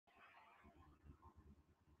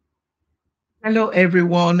Hello,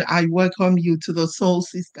 everyone. I welcome you to the Soul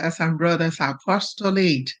Sisters and Brothers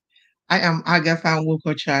Apostolate. I am Agatha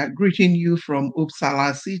Nwokocha, greeting you from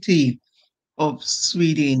Uppsala City of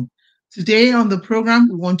Sweden. Today on the program,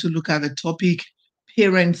 we want to look at the topic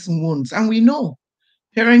parents' wounds. And we know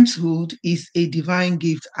parenthood is a divine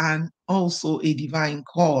gift and also a divine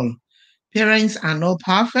call. Parents are not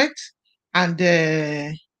perfect, and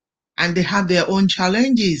they have their own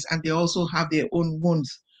challenges and they also have their own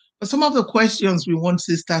wounds. But some of the questions we want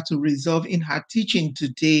Sister to resolve in her teaching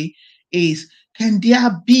today is, can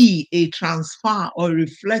there be a transfer or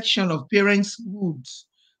reflection of parents' wounds,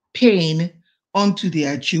 pain onto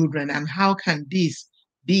their children, and how can this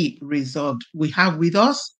be resolved? We have with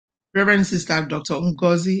us Reverend Sister Dr.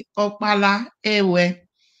 Ngozi Opala Ewe.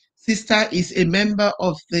 Sister is a member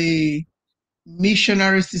of the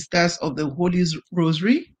Missionary Sisters of the Holy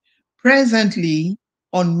Rosary, presently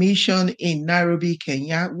on mission in Nairobi,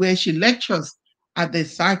 Kenya, where she lectures at the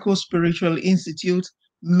Psycho Spiritual Institute,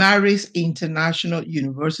 Maris International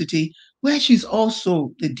University, where she's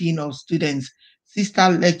also the Dean of Students. Sister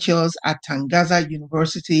lectures at Tangaza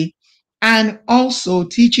University and also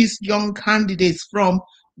teaches young candidates from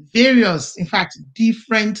various, in fact,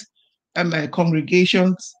 different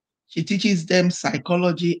congregations. She teaches them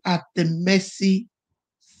psychology at the Mercy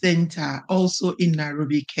Center, also in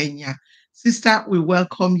Nairobi, Kenya. Sister, we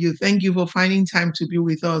welcome you. Thank you for finding time to be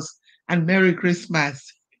with us, and Merry Christmas.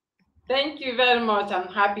 Thank you very much. I'm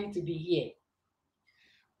happy to be here.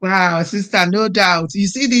 Wow, sister, no doubt. You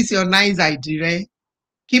see this, your nice idea. Eh?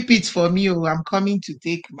 Keep it for me. Oh, I'm coming to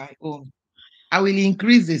take my own. I will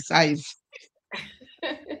increase the size.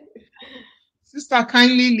 Sister,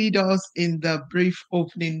 kindly lead us in the brief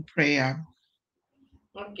opening prayer.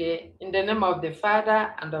 Okay. In the name of the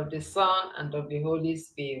Father, and of the Son, and of the Holy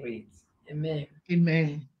Spirit. Amen.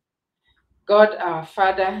 Amen. God, our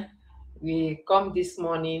Father, we come this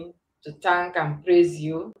morning to thank and praise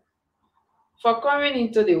you for coming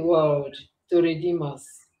into the world to redeem us.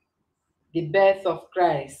 The birth of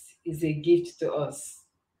Christ is a gift to us,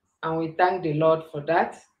 and we thank the Lord for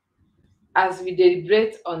that. As we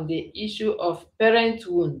deliberate on the issue of parent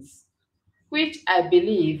wounds, which I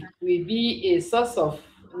believe will be a source of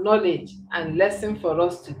knowledge and lesson for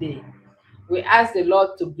us today. We ask the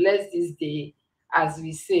Lord to bless this day as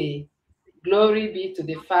we say, glory be to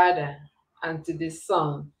the Father, and to the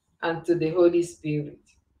Son, and to the Holy Spirit,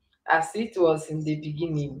 as it was in the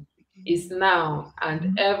beginning, is now,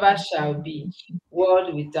 and ever shall be,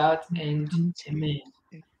 world without end. Amen.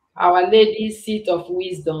 Our Lady, seat of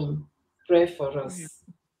wisdom, pray for us.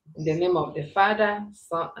 In the name of the Father,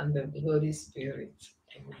 Son, and of the Holy Spirit.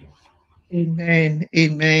 Amen. Amen.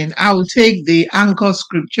 Amen. I will take the anchor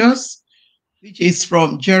scriptures, which is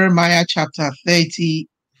from Jeremiah chapter 30,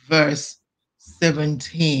 verse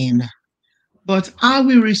 17. But I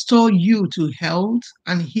will restore you to health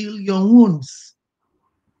and heal your wounds,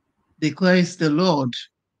 declares the Lord,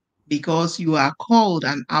 because you are called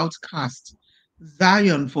an outcast,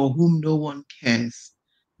 Zion for whom no one cares.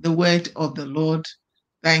 The word of the Lord,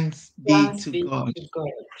 thanks be Thanks to be God. to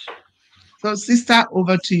God. So, sister,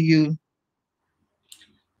 over to you.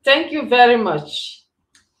 Thank you very much.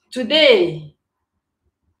 Today,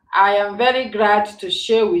 I am very glad to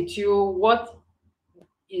share with you what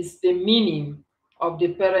is the meaning of the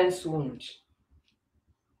parent's wound.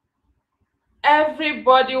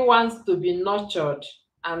 Everybody wants to be nurtured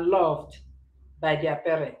and loved by their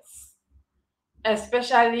parents,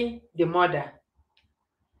 especially the mother.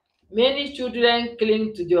 Many children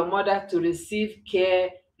cling to their mother to receive care,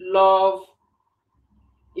 love,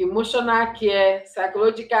 emotional care,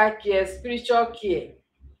 psychological care, spiritual care.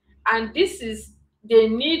 And this is the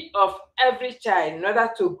need of every child in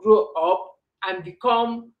order to grow up and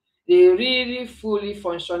become a really fully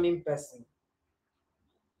functioning person.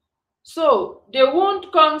 So the wound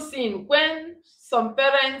comes in when some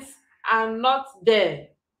parents are not there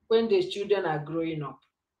when the children are growing up.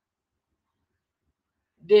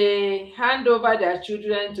 They hand over their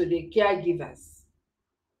children to the caregivers.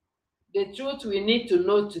 The truth we need to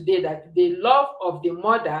know today that the love of the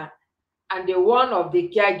mother and the one of the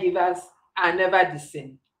caregivers are never the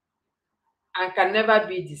same and can never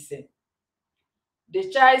be the same. The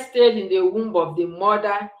child stayed in the womb of the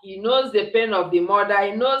mother. He knows the pain of the mother.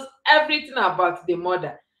 He knows everything about the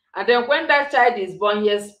mother. And then when that child is born,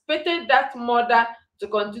 he expected that mother to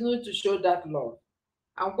continue to show that love.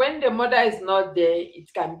 And when the mother is not there, it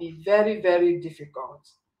can be very, very difficult.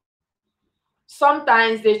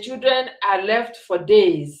 Sometimes the children are left for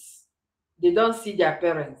days. They don't see their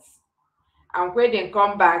parents. And when they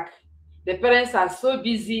come back, the parents are so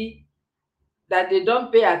busy that they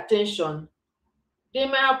don't pay attention They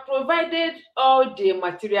may have provided all the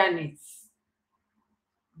material needs,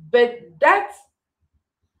 but that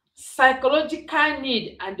psychological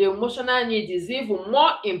need and the emotional need is even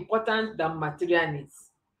more important than material needs.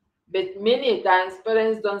 But many times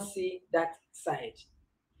parents don't see that side.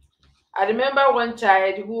 I remember one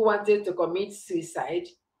child who wanted to commit suicide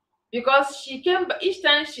because each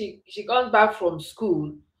time she comes back from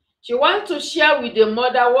school, she wants to share with the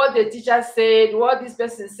mother what the teacher said, what this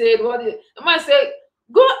person said, the mother say,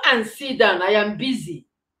 go and sit down, I am busy.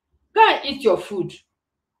 Go and eat your food,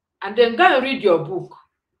 and then go and read your book.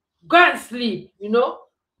 Go and sleep, you know.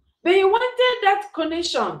 But he wanted that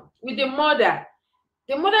connection with the mother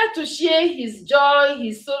to share his joy,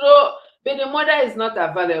 his sorrow, but the mother is not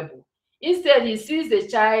available. Instead, he sees the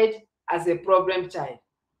child as a problem child.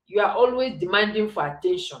 You are always demanding for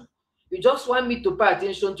attention. You just want me to pay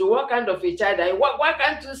attention to what kind of a child I am. Why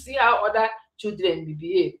can't you see how other children will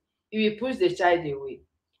behave? He will push the child away.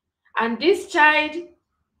 And this child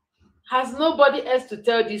has nobody else to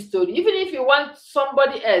tell this story. Even if you want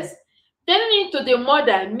somebody else, telling it to the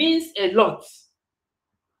mother means a lot,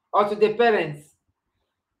 or to the parents.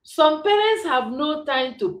 Some parents have no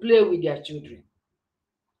time to play with their children.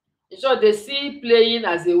 In short, they see playing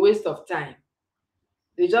as a waste of time.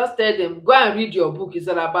 They just tell them, go and read your book. It's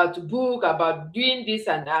all about book, about doing this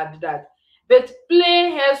and that. But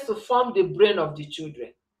play helps to form the brain of the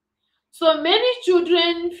children. So many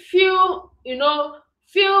children feel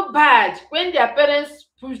bad when their parents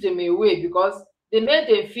push them away because they made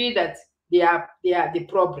them feel that they are the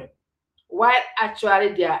problem, while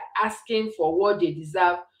actually they are asking for what they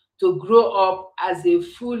deserve to grow up as a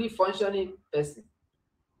fully functioning person.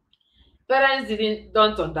 Parents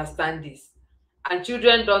don't understand this, and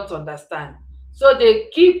children don't understand. So they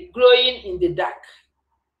keep growing in the dark.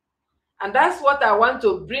 And that's what I want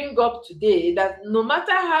to bring up today, that no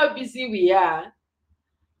matter how busy we are,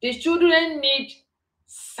 the children need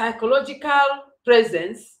psychological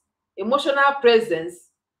presence, emotional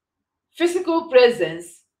presence, physical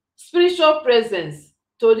presence, spiritual presence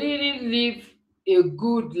to really live a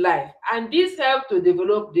good life. And this helps to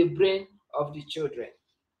develop the brain of the children.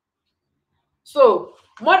 So,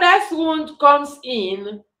 mother's wound comes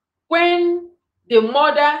in when the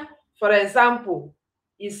mother, for example,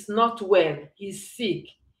 is not well, he's sick,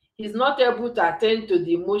 he's not able to attend to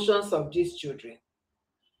the emotions of these children.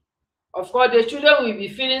 Of course, the children will be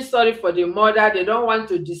feeling sorry for the mother, they don't want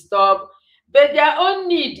to disturb, but their own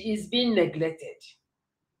need is being neglected.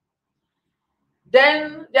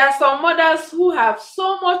 Then there are some mothers who have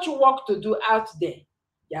so much work to do out there.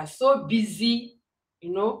 They are so busy,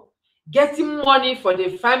 getting money for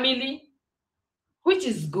the family, which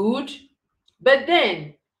is good. But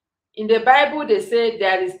then in the Bible, they say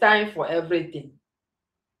there is time for everything.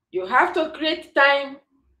 You have to create time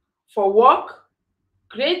for work,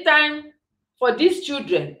 create time for these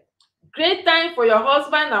children, create time for your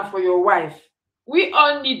husband and for your wife. We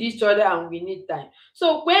all need each other and we need time.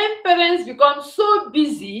 So when parents become so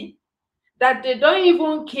busy that they don't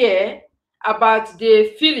even care about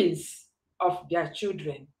the feelings of their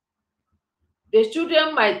children, the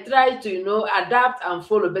children might try to adapt and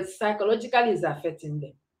follow, but psychologically it's affecting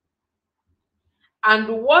them. And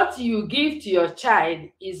what you give to your child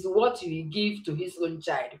is what you give to his own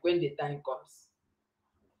child when the time comes.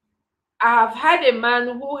 I have had a man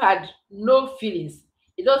who had no feelings.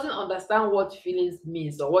 He doesn't understand what feelings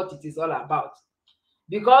means or what it is all about.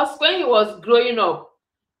 Because when he was growing up,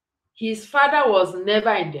 his father was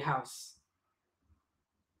never in the house.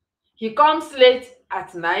 He comes late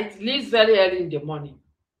at night, leaves very early in the morning.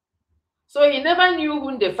 So he never knew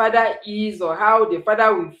who the father is or how the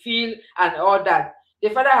father will feel and all that. The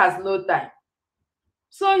father has no time.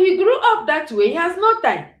 So he grew up that way. He has no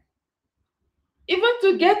time. Even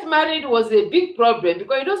to get married was a big problem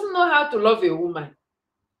because he doesn't know how to love a woman.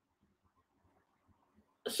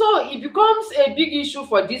 So it becomes a big issue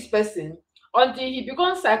for this person until he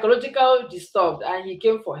becomes psychologically disturbed and he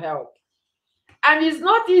came for help. And it's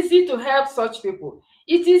not easy to help such people.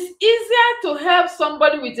 It is easier to help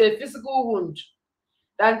somebody with a physical wound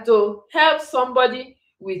than to help somebody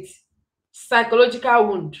with psychological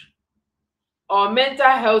wound or mental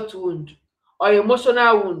health wound or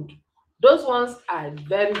emotional wound. Those ones are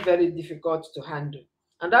very, very difficult to handle.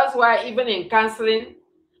 And that's why even in counseling,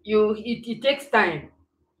 it takes time.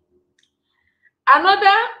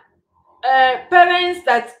 Another parents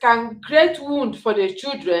that can create wound for the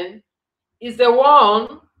children is the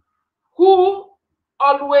one who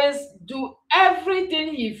always do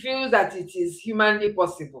everything he feels that it is humanly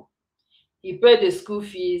possible. He pay the school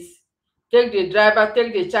fees, take the driver,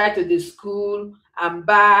 take the child to the school and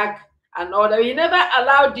back and all that. He never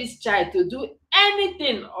allowed this child to do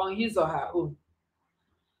anything on his or her own.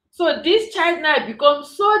 So this child now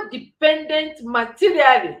becomes so dependent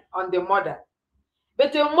materially on the mother,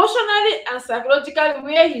 but emotionally and psychologically,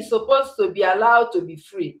 where he's supposed to be allowed to be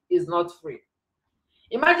free, is not free.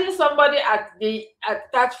 Imagine somebody at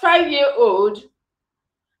 35-year-old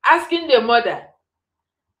asking the mother,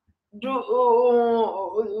 this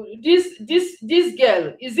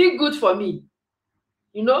girl, is it good for me?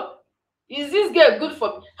 You know, is this girl good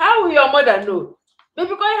for me? How will your mother know? But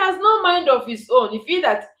because he has no mind of his own, he feels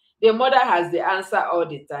that the mother has the answer all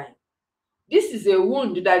the time. This is a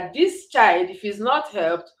wound that this child, if he's not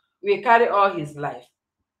helped, will carry all his life,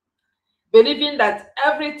 believing that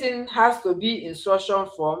everything has to be instruction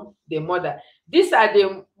from the mother. These are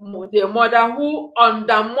the mother who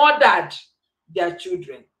undermothered their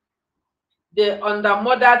children. They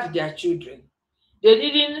undermothered their children. They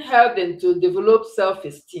didn't help them to develop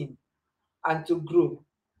self-esteem and to grow.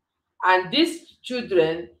 And these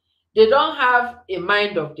children, they don't have a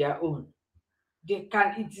mind of their own.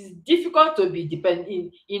 It is difficult to be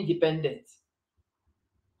independent.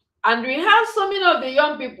 And we have so many of the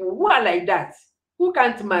young people who are like that, who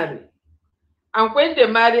can't marry. And when they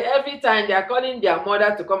marry, every time they are calling their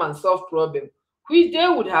mother to come and solve problems, which they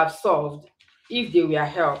would have solved if they were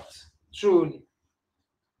helped, truly.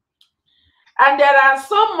 And there are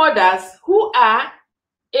some mothers who are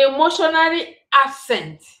emotionally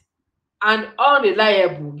absent and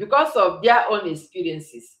unreliable because of their own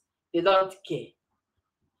experiences. They don't care.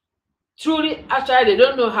 Truly, actually, they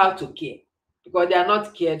don't know how to care because they are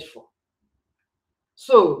not cared for.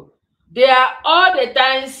 So they are all the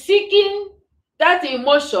time seeking that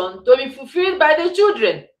emotion to be fulfilled by the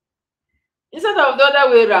children instead of the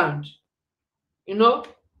other way around. You know,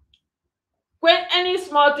 when any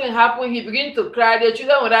small thing happens, he begins to cry. The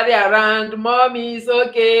children will rally around, mommy, it's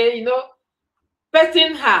okay, you know,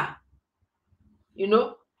 petting her. You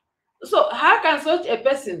know, so how can such a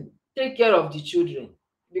person take care of the children?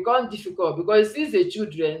 It becomes difficult because he sees the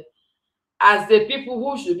children as the people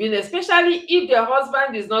who should be, especially if the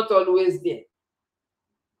husband is not always there.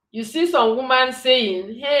 You see some woman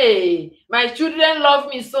saying, hey, my children love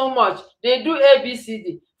me so much, they do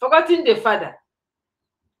ABCD, forgetting the father.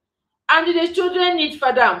 And the children need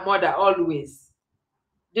father and mother always.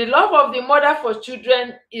 The love of the mother for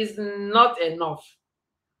children is not enough.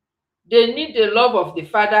 They need the love of the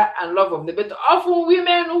father and love of the but often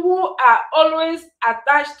women who are always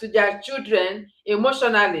attached to their children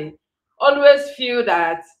emotionally always feel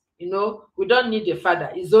that, you know, we don't need the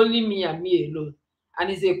father, it's only me and me alone. And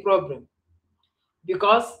it's a problem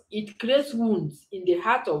because it creates wounds in the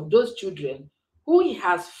heart of those children who he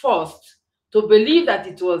has forced to believe that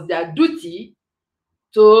it was their duty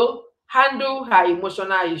to handle her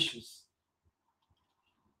emotional issues.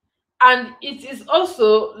 And it is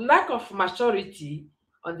also lack of maturity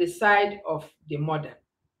on the side of the mother,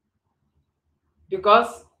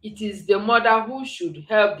 because it is the mother who should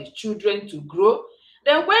help the children to grow.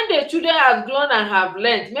 Then when the children have grown and have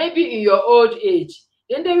learned, maybe in your old age,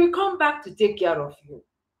 then they will come back to take care of you.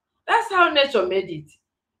 That's how nature made it.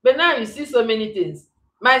 But now you see so many things.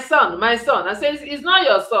 My son. I say, it's not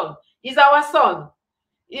your son, it's our son.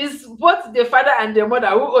 It's both the father and the mother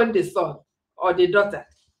who own the son or the daughter.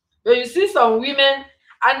 But you see some women,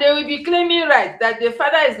 and they will be claiming right that the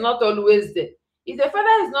father is not always there. If the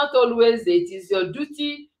father is not always there, it is your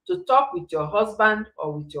duty to talk with your husband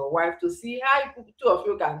or with your wife to see how two of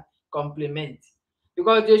you can complement,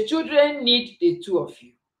 because the children need the two of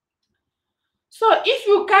you. So if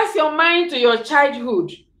you cast your mind to your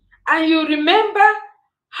childhood and you remember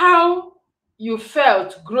how you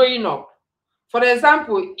felt growing up, for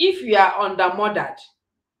example, if you are undermothered,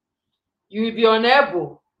 you will be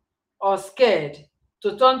unable or scared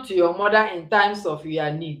to turn to your mother in times of your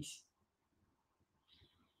need.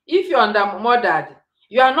 If you're undermothered,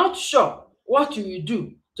 you are not sure what you will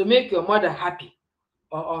do to make your mother happy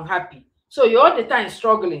or unhappy. So you're all the time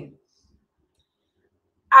struggling.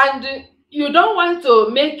 And you don't want to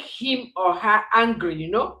make him or her angry, you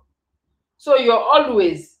know? So you're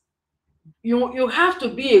always, you have to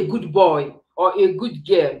be a good boy or a good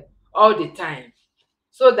girl all the time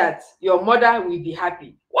so that your mother will be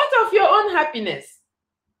happy. What of your own happiness?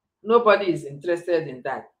 Nobody is interested in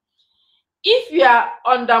that. If you are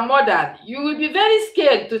undermothered, you will be very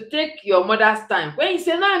scared to take your mother's time. When you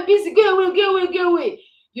say, no, I'm busy, go away, go away, go away,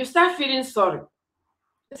 you start feeling sorry.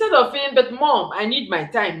 Instead of feeling, but mom, I need my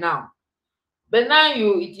time now. But now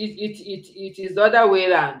it is the other way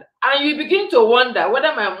around. And you begin to wonder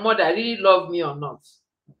whether my mother really loved me or not.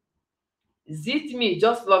 Is it me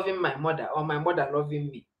just loving my mother or my mother loving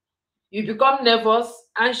me? You become nervous,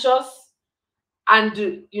 anxious,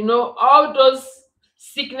 And all those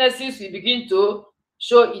sicknesses will begin to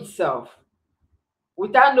show itself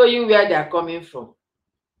without knowing where they are coming from.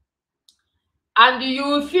 And you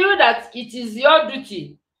will feel that it is your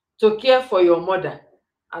duty to care for your mother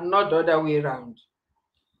and not the other way around.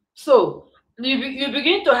 So you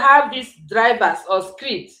begin to have these drivers or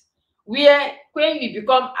scripts where when you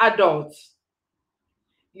become adults,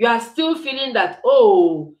 you are still feeling that,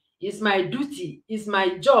 oh, it's my duty, it's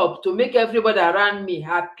my job to make everybody around me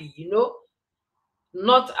happy,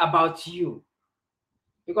 not about you.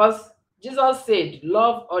 Because Jesus said,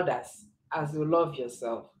 love others as you love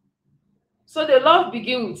yourself. So the love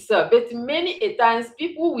begins with self. But many a times,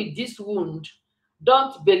 people with this wound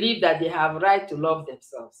don't believe that they have right to love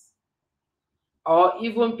themselves or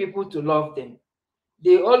even people to love them.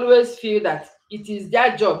 They always feel that it is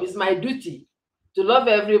their job, it's my duty to love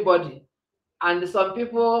everybody. And some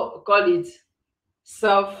people call it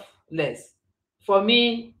selfless. For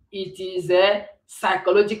me, it is a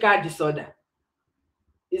psychological disorder.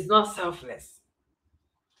 It's not selfless.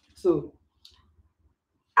 So,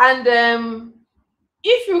 and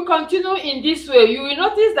if you continue in this way, you will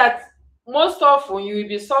notice that most often you will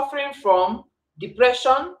be suffering from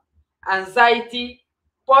depression, anxiety,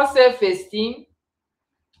 poor self-esteem,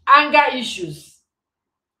 anger issues.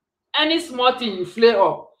 Any small thing you flare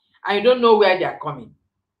up and you don't know where they are coming.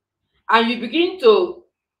 And you begin to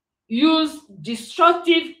use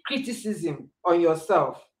destructive criticism on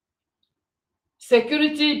yourself.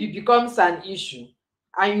 Security becomes an issue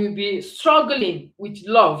and you'll be struggling with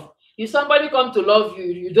love. If somebody come to love you,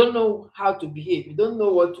 you don't know how to behave, you don't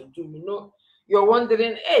know what to do, you're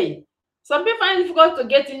wondering, hey, some people find it difficult to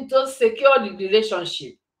get into secure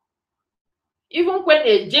relationship. Even when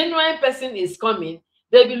a genuine person is coming,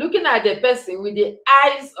 they'll be looking at the person with the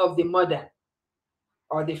eyes of the mother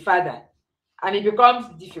or the father, and it becomes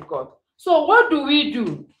difficult. So what do we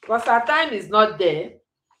do? Because our time is not there.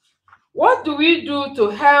 What do we do to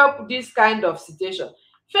help this kind of situation?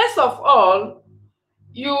 First of all,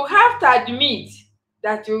 you have to admit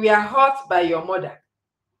that you were hurt by your mother,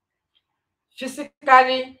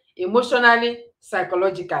 physically, emotionally,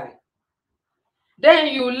 psychologically. Then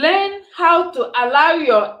you learn how to allow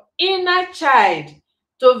your inner child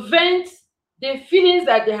to vent the feelings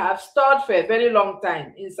that they have stored for a very long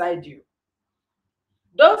time inside you.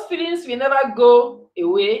 Those feelings will never go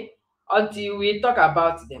away until we talk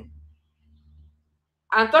about them.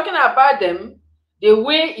 And talking about them, the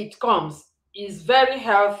way it comes is very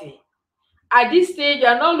healthy. At this stage, you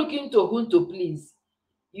are not looking to whom to please.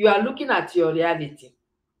 You are looking at your reality.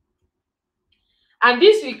 And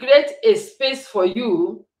this will create a space for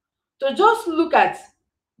you to just look at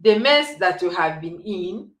the mess that you have been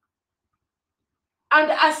in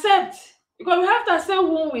and accept. Because we have to accept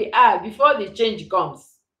who we are before the change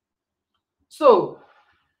comes. So,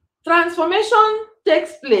 transformation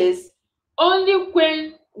takes place only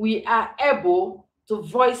when we are able to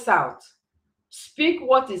voice out, speak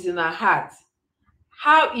what is in our heart,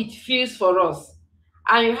 how it feels for us,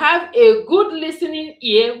 and you have a good listening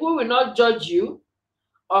ear who will not judge you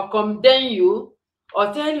or condemn you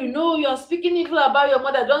or tell you, no, you're speaking evil about your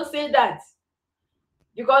mother, don't say that.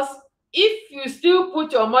 Because if you still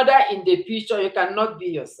put your mother in the picture, you cannot be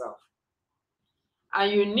yourself.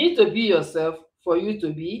 And you need to be yourself for you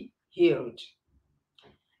to be healed.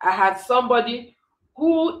 I had somebody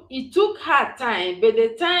who, it took her time, but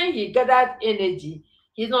the time he gathered energy,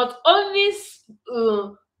 he not only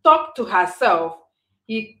talked to herself,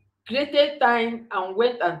 he created time and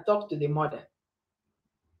went and talked to the mother.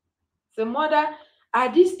 So, mother,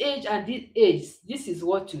 at this age and this age, this is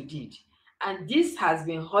what you did. And this has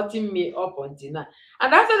been hurting me up until now.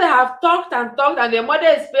 And after they have talked, and the mother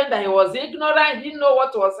explained that he was ignorant, he didn't know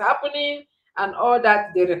what was happening, and all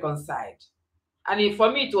that, they reconciled. And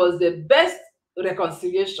for me, it was the best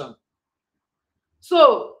reconciliation.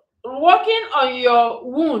 So, working on your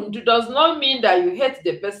wound does not mean that you hate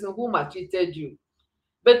the person who maltreated you,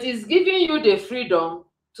 but it's giving you the freedom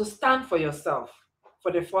to stand for yourself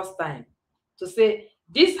for the first time. To say,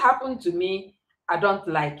 this happened to me, I don't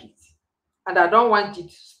like it, and I don't want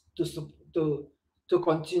it to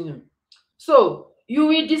continue. So, you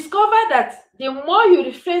will discover that the more you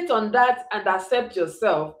reflect on that and accept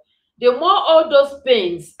yourself, the more all those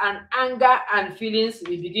pains and anger and feelings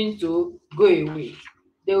will begin to go away.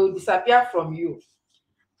 They will disappear from you.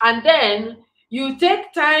 And then you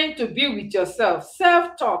take time to be with yourself.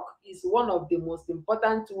 Self-talk is one of the most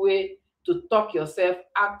important ways to talk yourself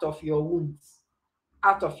out of your wounds,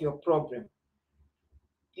 out of your problem.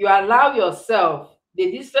 You allow yourself,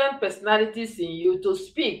 the different personalities in you, to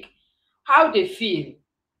speak how they feel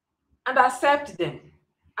and accept them.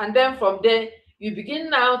 And then from there, you begin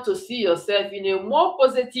now to see yourself in a more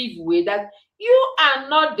positive way, that you are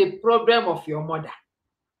not the problem of your mother.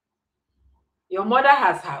 Your mother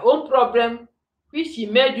has her own problem, which she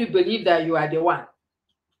made you believe that you are the one,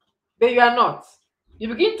 but you are not. You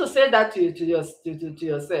begin to say that to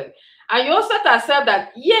yourself. And you also accept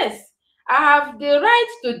that, yes, I have the right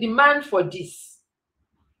to demand for this.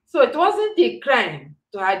 So it wasn't a crime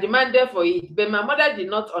to have demanded for it, but my mother did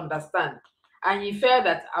not understand. And he felt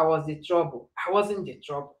that I was the trouble. I wasn't the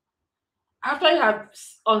trouble. After you have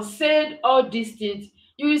unsaid all these things,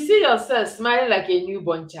 you will see yourself smiling like a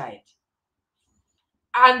newborn child.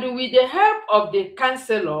 And with the help of the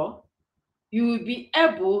counselor, you will be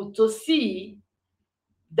able to see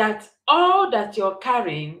that all that you're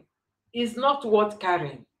carrying is not worth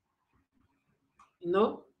carrying. You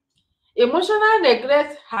know, emotional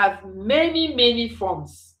neglect have many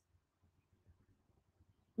forms.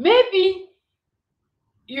 Maybe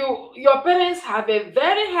your parents have a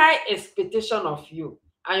very high expectation of you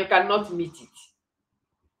and you cannot meet it.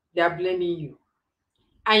 They are blaming you,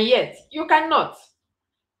 and yet you cannot.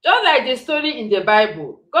 Just like the story in the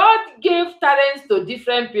Bible, God gave talents to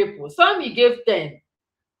different people. Some he gave 10,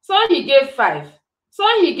 some he gave 5,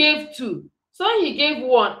 some he gave 2, some he gave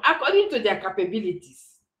 1, according to their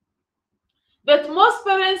capabilities. But most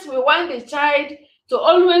parents will want the child to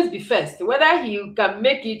always be first, whether he can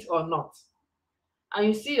make it or not. And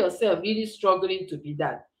you see yourself really struggling to be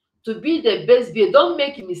that, to be the best behavior. Don't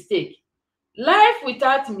make a mistake. Life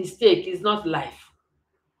without mistake is not life.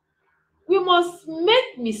 We must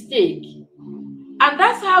make mistake, and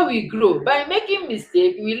that's how we grow. By making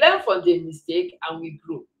mistake, we learn from the mistake and we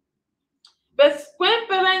grow. But when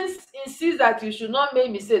parents insist that you should not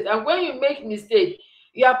make mistakes, and when you make mistake,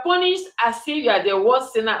 you are punished as if you are the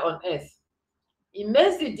worst sinner on earth, it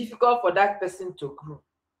makes it difficult for that person to grow.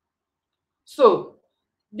 So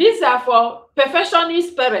these are for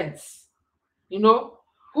perfectionist parents,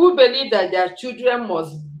 who believe that their children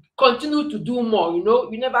must continue to do more.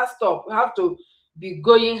 You never stop. You have to be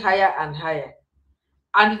going higher and higher.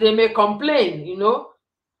 And they may complain,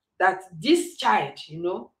 that this child,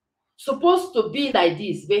 supposed to be like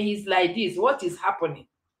this, but he's like this. What is happening?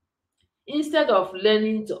 Instead of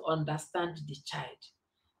learning to understand the child.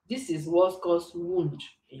 This is what causes wound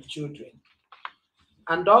in children.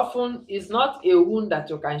 And often it's not a wound that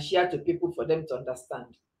you can share to people for them to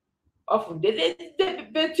understand. Often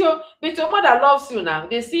but your mother loves you now.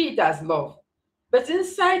 They see it as love. But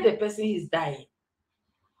inside the person is dying.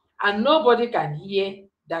 And nobody can hear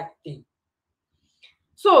that thing.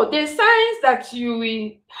 So the signs that you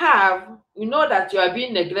will have, that you are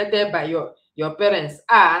being neglected by your parents,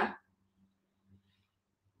 are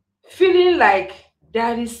feeling like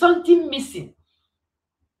there is something missing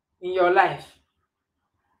in your life.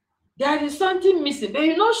 There is something missing, but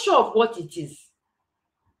you're not sure of what it is.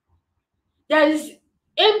 There is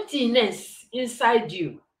emptiness inside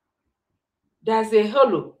you. There's a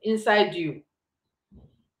hollow inside you.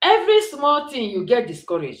 Every small thing you get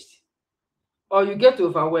discouraged or you get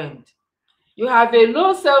overwhelmed. You have a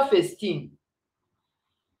low self-esteem.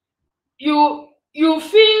 You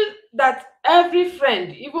feel that every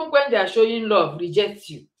friend, even when they are showing love, rejects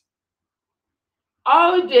you.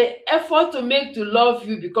 All the effort to make to love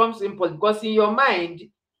you becomes impossible because in your mind,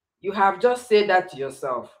 you have just said that to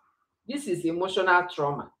yourself. This is emotional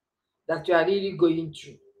trauma that you are really going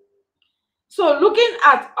through. So looking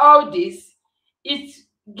at all this, it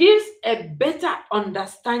gives a better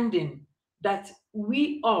understanding that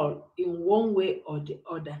we all, in one way or the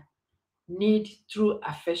other, need true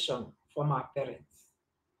affection from our parents.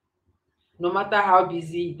 No matter how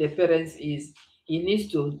busy the parents is, he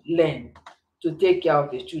needs to learn to take care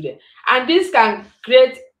of the children. And this can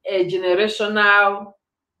create a generational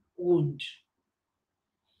wound.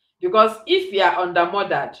 Because if you are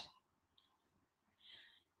undermothered,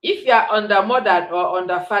 or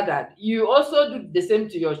underfathered, you also do the same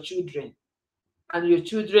to your children and your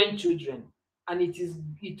children's children. And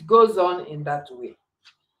it goes on in that way.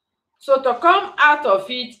 So to come out of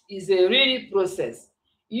it is a real process.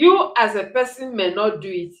 You as a person may not do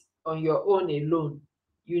it on your own alone.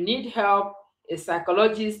 You need help, a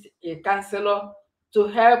psychologist, a counselor to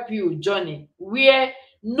help you journey where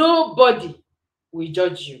nobody will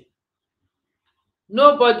judge you.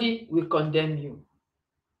 Nobody will condemn you.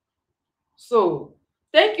 So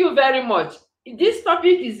thank you very much. This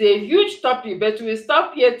topic is a huge topic, but we'll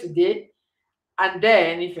stop here today. And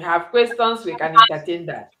then if you have questions, we can entertain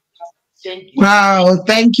that. Thank you. Wow,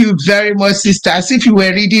 thank you very much, sister. As if you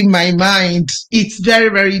were reading my mind. It's very,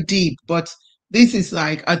 very deep, but this is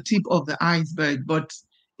like a tip of the iceberg, but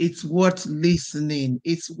it's worth listening.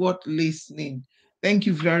 It's worth listening. Thank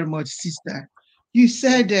you very much, sister. You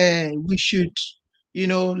said we should,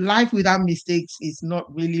 life without mistakes is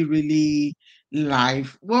not really, really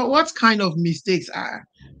life. Well, what kind of mistakes are?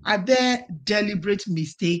 Are there deliberate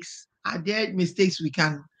mistakes? Are there mistakes we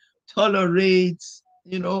can tolerate?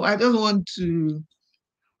 I don't want to,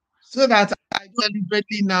 so that I don't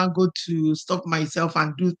deliberately now go to stop myself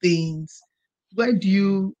and do things. Where do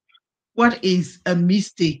you, what is a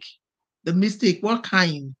mistake? The mistake, what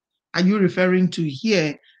kind are you referring to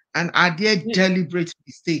here? And are there You, deliberate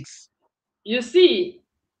mistakes? you see,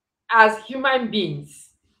 as human beings,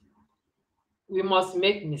 we must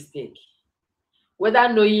make mistake,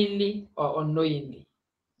 whether knowingly or unknowingly.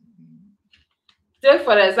 Take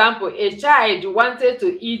for example, a child wanted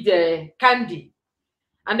to eat candy,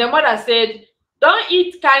 and the mother said, don't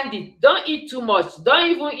eat candy, don't eat too much,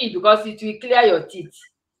 don't even eat because it will clear your teeth.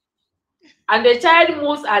 And the child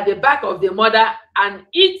moves at the back of the mother and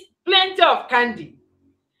eats plenty of candy,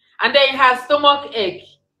 and then he has stomach ache.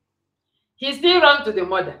 He still run to the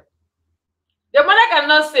mother. The mother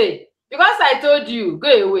cannot say, because I told you, go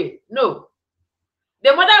away. No.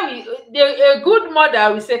 The mother will, a good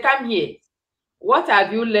mother will say, come here. What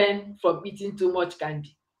have you learned from eating too much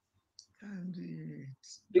candy? Candy.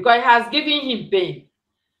 Because it has given him pain.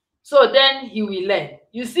 So then he will learn.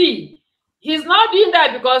 You see, he's not doing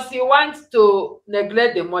that because he wants to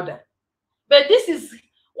neglect the mother. But this is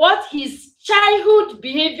what his childhood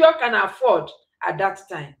behavior can afford at that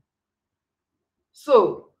time.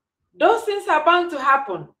 So those things are bound to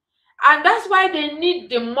happen. And that's why they need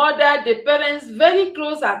the mother, the parents very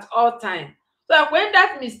close at all times. So that when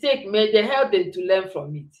that mistake made, they help them to learn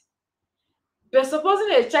from it. But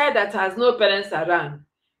supposing a child that has no parents around,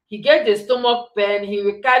 he gets a stomach pain, he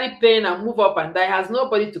will carry pain and move up and die, has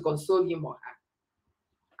nobody to console him or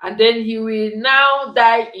her. And then he will now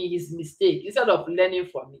die in his mistake instead of learning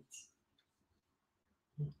from it.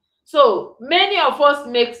 So many of us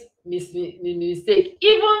make mistake.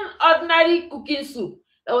 Even ordinary cooking soup.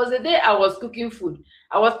 There was a day I was cooking food.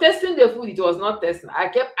 I was tasting the food, it was not tasting. I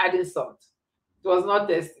kept adding salt. It was not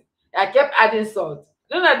tasting. I kept adding salt.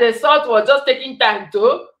 You know that the salt was just taking time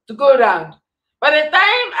to go round. By the time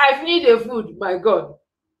I finished the food, my God,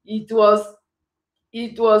 it was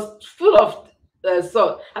full of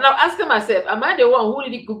salt. And I'm asking myself, am I the one who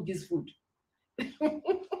really cooked this food?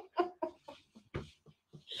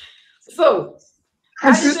 So,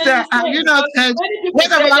 And and it's a sister, have mistake you not because heard? many people What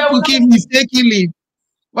say they about will not. cooking mistakenly?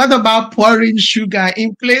 What about pouring sugar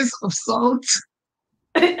in place of salt?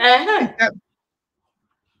 Is Uh-huh. that,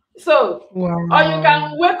 So, or you wow.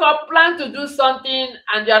 can wake up, plan to do something,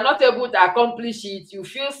 and you are not able to accomplish it. You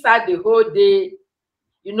feel sad the whole day.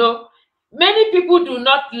 You know, many people do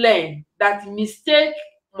not learn that mistake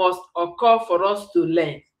must occur for us to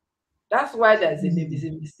learn. That's why there's Hmm.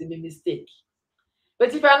 a mistake.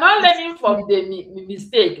 But if you're not It's learning true. from the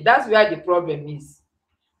mistake, that's where the problem is.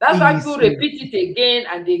 That's why It's people true. repeat it again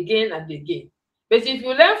and again and again. But if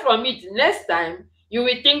you learn from it next time, you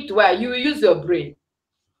will think twice. You will use your brain.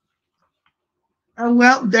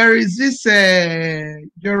 Well, there is this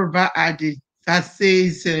Yoruba adage that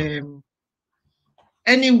says,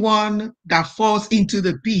 anyone that falls into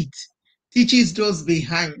the pit teaches those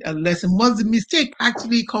behind a lesson. Must the mistake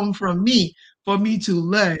actually come from me for me to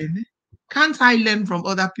learn? Can't I learn from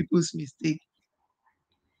other people's mistakes?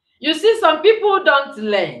 You see, some people don't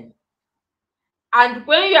learn. And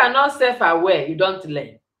when you are not self-aware, you don't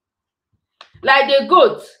learn. Like the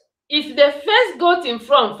goat. If the first goat in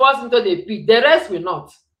front falls into the pit, the rest will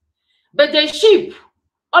not. But the sheep,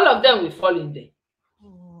 all of them will fall in there.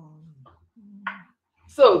 Oh,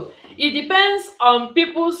 So it depends on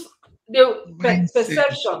people's the mindset.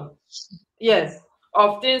 perception, yes,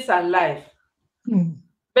 of things and life. Hmm.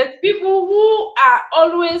 But people who are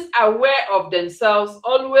always aware of themselves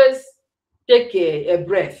always take a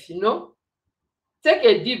breath, take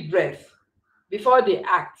a deep breath before they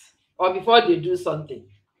act or before they do something.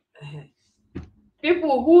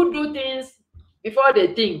 People who do things before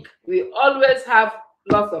they think will always have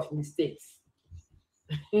lots of mistakes.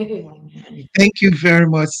 Thank you very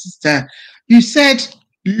much, sister. You said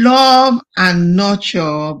love and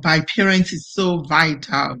nurture by parents is so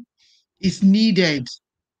vital. It's needed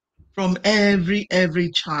from every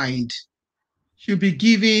child. Should be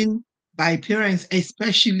given by parents,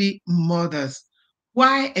 especially mothers.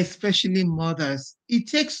 Why especially mothers? It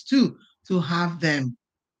takes two to have them.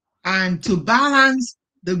 And to balance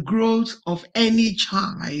the growth of any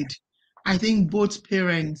child, I think both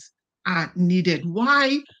parents are needed.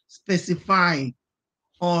 Why specify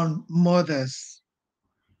on mothers?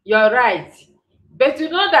 You're right. But you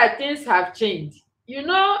know that things have changed. In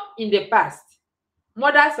the past,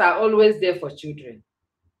 mothers are always there for children.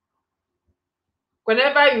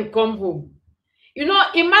 whenever you come home. You know,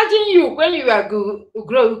 imagine you when you are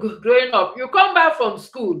growing up, you come back from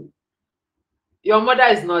school, your mother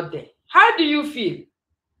is not there. How do you feel?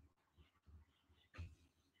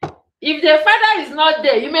 If the father is not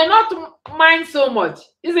there, you may not mind so much,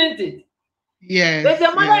 isn't it? But the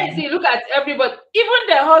Yes, mother yeah. is there, look at everybody, even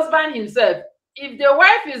the husband himself. If the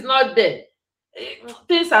wife is not there,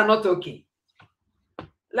 things are not okay.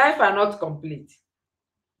 Life are not complete.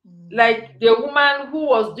 Like the woman who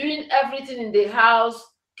was doing everything in the house,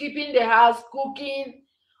 keeping the house, cooking,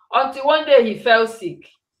 until one day he fell sick.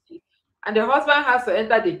 And the husband has to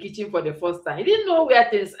enter the kitchen for the first time. He didn't know where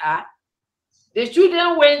things are. The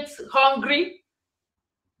children went hungry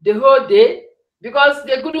the whole day because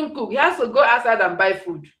they couldn't cook. He has to go outside and buy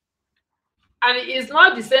food. And it's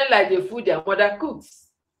not the same like the food their mother cooks.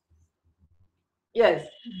 Yes.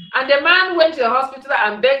 And the man went to the hospital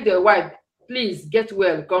and begged the wife, please get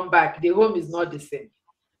well, come back. The home is not the same.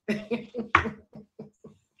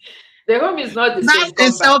 The home is not the That's same, a come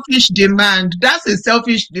back. selfish demand. That's a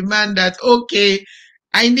selfish demand that, okay,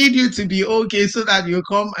 I need you to be okay so that you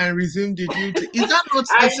come and resume the duty. Is that not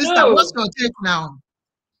a I sister? What's know. your take now?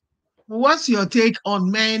 What's your take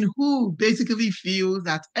on men who basically feel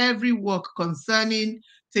that every work concerning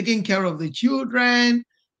taking care of the children,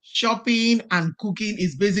 shopping, and cooking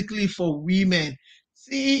is basically for women?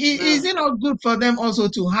 See, is No. it not good for them also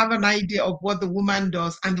to have an idea of what the woman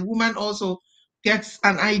does, and the woman also gets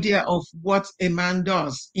an idea of what a man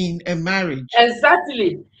does in a marriage?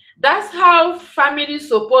 Exactly. That's how families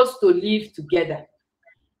supposed to live together.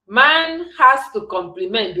 Man has to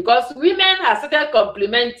complement because women have started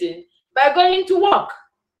complementing by going to work.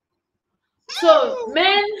 So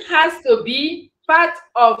men has to be part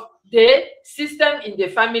of the system in the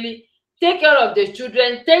family, take care of the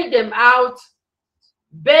children, take them out,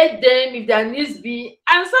 bathe them if there needs be,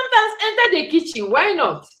 and sometimes enter the kitchen. Why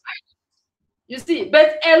not? You see,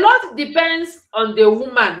 but a lot depends on the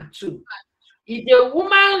woman too. If the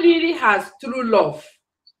woman really has true love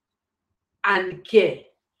and care,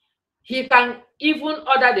 he can even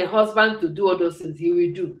order the husband to do all those things, he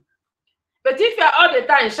will do. But if you're all the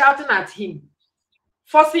time shouting at him,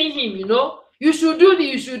 forcing him, you know, you should do this,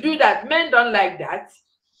 you should do that, men don't like that.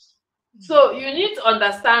 So you need to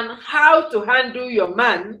understand how to handle your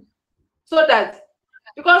man so that,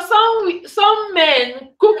 because some men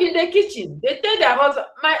cook in the kitchen, they tell their husband,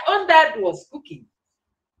 my own dad was cooking.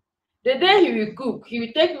 The day he will cook, he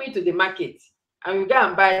will take me to the market and we go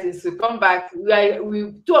and buy things. We come back,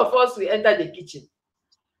 we two of us will enter the kitchen.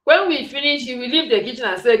 When we finish, he will leave the kitchen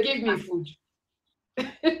and say, give me food.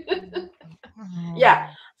 Yeah.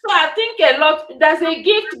 So I think a lot, there's a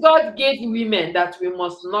gift God gave women that we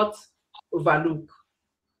must not overlook.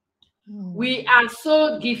 We are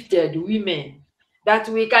so gifted women that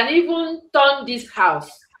we can even turn this house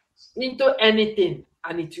into anything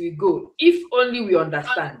and it will go if only we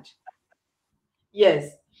understand.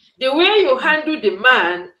 Yes. The way you handle the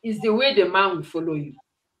man is the way the man will follow you.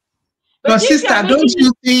 But But if you are sister, don't making it,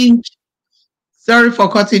 you think, sorry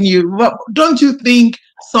for cutting you, but don't you think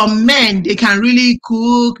some men, they can really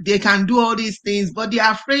cook, they can do all these things, but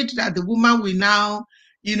they're afraid that the woman will now,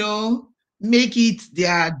 you know, make it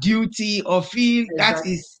their duty or feel that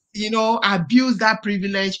exactly. is, abuse that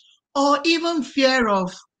privilege, or even fear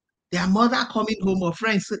of their mother coming home or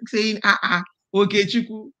friends saying, okay,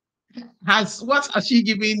 Chuku, what has she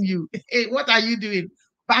giving you? Hey, what are you doing?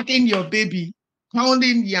 Packing your baby,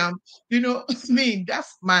 pounding yam. I mean,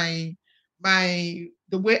 that's the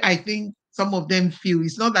way I think some of them feel.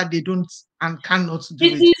 It's not that they don't and cannot do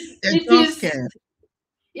It it. is, They're it just is, scared.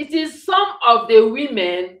 it is some of the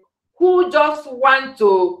women who just want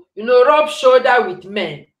to, rub shoulder with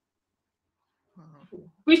men,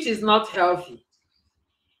 which is not healthy.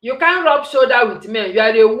 You can't rub shoulder with men. You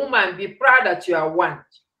are a woman, be proud that you are one.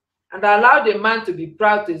 And allow the man to be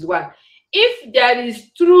proud to his wife. If there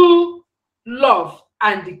is true love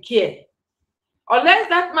and care, unless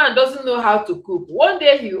that man doesn't know how to cook, one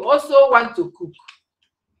day he will also want to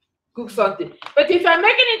cook something. But if you're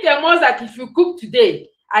making it a must that if you cook today,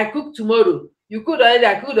 I cook tomorrow, you could already,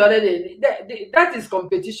 I could already, that is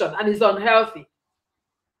competition and it's unhealthy.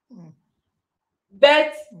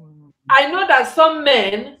 But I know that some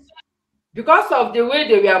men, because of the way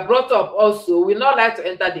they were brought up also, will not like to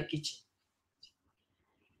enter the kitchen.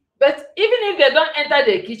 But even if they don't enter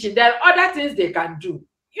the kitchen, there are other things they can do.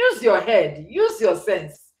 Use your head, use your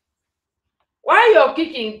sense. While you're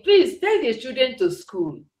cooking, please take the children to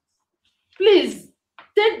school. Please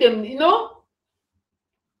take them, it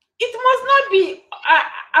must not be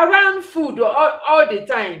around food all the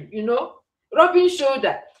time, rubbing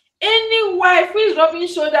shoulder. Any wife who is rubbing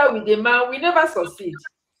shoulder with a man will never succeed,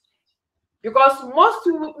 because most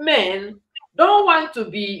men don't want to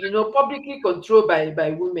be, publicly controlled by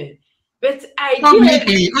women. But Publicly,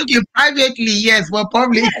 ideally, okay, privately, yes, but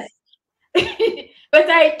public yes, but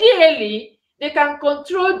ideally, they can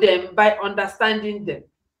control them by understanding them.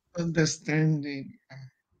 understanding.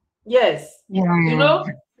 Yes, you Wow. know,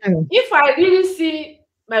 if I really see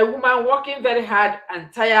my woman working very hard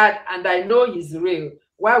and tired and I know he's real,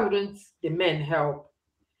 why wouldn't the men help?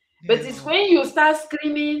 But it's Yeah. when you start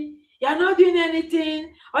screaming, you're not doing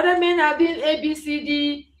anything, other men are doing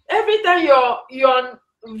ABCD, every time you're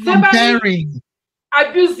verbally Comparing.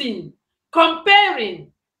 abusing,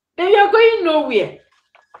 comparing, then you're going nowhere.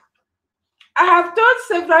 I have told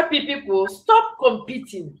several people, stop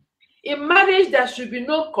competing. In marriage, there should be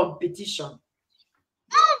no competition.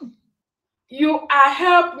 You are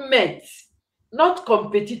helpmates, not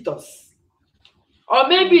competitors. Or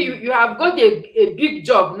maybe you have got a big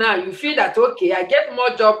job now. You feel that, okay, I get more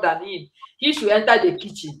job than him. He should enter the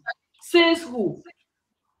kitchen. Says who?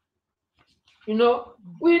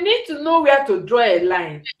 We need to know where to draw a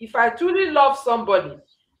line. If I truly love somebody,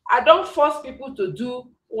 I don't force people to do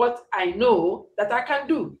what I know that I can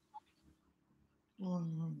do.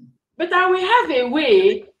 But I will have a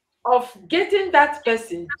way of getting that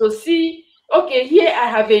person to see, okay, here I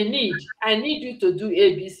have a need. I need you to do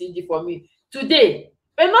A, B, C, D for me today,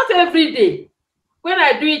 but not every day. When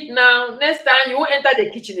I do it now, next time you won't enter the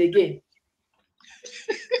kitchen again.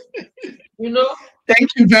 You know? Thank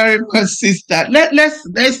you very much, sister.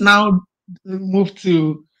 Let's now move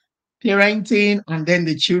to parenting and then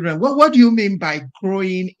the children. What do you mean by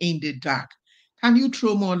growing in the dark? Can you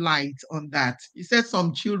throw more light on that? You said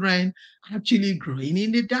some children actually growing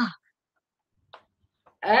in the dark.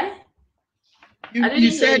 Eh? You I you didn't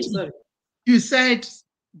hear said you, sorry. you said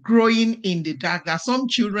growing in the dark. That some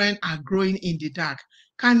children are growing in the dark.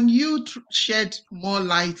 Can you shed more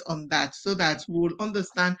light on that so that we'll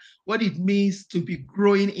understand what it means to be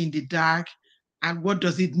growing in the dark and what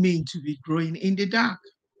does it mean to be growing in the dark?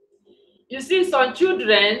 You see, some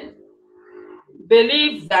children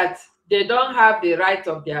believe that they don't have the right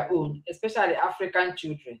of their own, especially African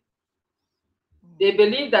children. They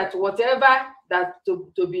believe that whatever that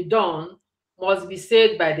to be done must be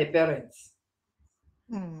said by the parents.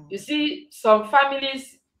 You see, some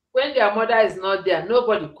families, when their mother is not there,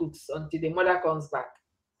 nobody cooks until the mother comes back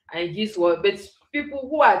and gives what. But people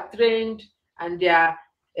who are trained and they are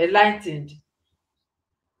enlightened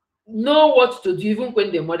know what to do even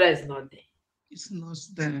when the mother is not there. It's not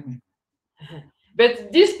them.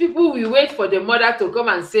 But these people will wait for the mother to come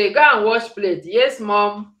and say, go and wash plate. Yes,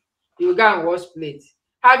 mom, you go and wash plate.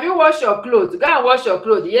 Have you washed your clothes? Go and wash your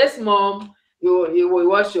clothes. Yes, mom, you will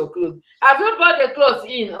wash your clothes. Have you brought the clothes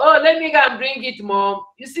in? Oh, let me go and bring it, mom.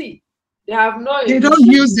 You see, they have no They don't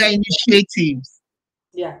use initiative. their initiatives.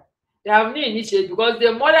 Yeah, they have no initiative because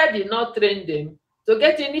the mother did not train them to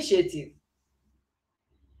get initiative.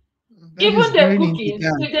 That is Even the growing in the cooking,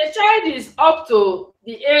 dark. if the child is up to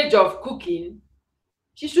the age of cooking,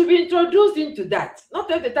 she should be introduced into that.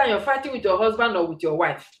 Not every time you're fighting with your husband or with your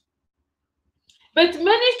wife. But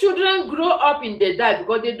many children grow up in the dark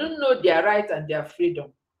because they don't know their right and their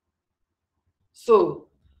freedom. So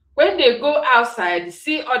when they go outside,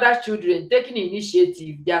 see other children taking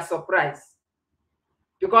initiative, they are surprised.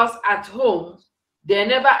 Because at home, they're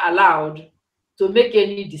never allowed to make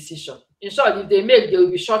any decision. In short, if they make, they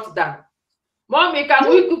will be shut down. Mommy, can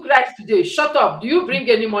we cook rice today? Shut up. Do you bring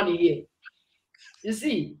any money here? You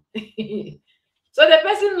see? So the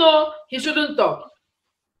person know he shouldn't talk.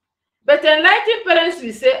 But enlightened parents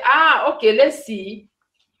will say, okay, let's see.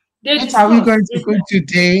 They What are we discuss. going to cook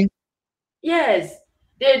today? Yes,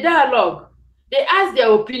 they dialogue. They ask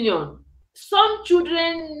their opinion. Some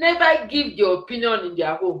children never give their opinion in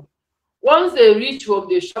their home. Once they reach home,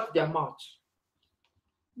 they shut their mouth.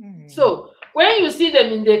 So when you see them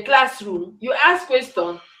in the classroom, you ask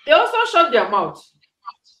questions, they also shut their mouth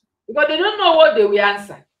because they don't know what they will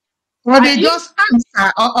answer. Or And they if just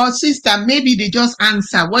answer, or sister, maybe they just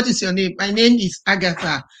answer, what is your name? My name is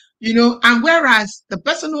Agatha. And whereas the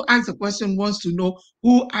person who asks the question wants to know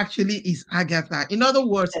who actually is Agatha. In other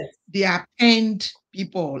words, yes, they are penned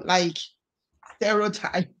people, like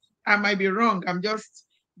stereotype. I might be wrong. I'm just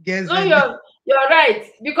no, guessing. you're right,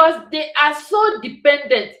 because they are so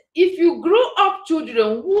dependent. If you grow up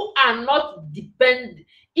children who are not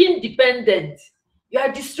independent, you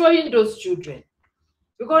are destroying those children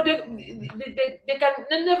because they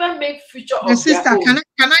can never make future My of their sister, can own.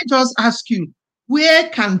 I just ask you, how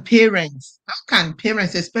can parents,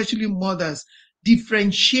 especially mothers,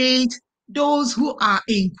 differentiate those who are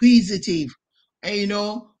inquisitive, and,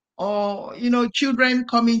 or children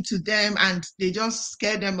coming to them and they just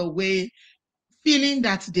scare them away, feeling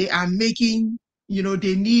that they are making,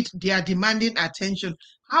 they are demanding attention.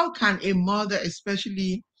 How can a mother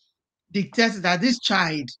especially dictate that this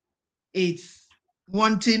child is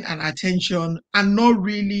wanting an attention and not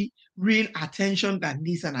really real attention that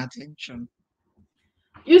needs an attention?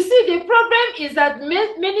 You see, the problem is that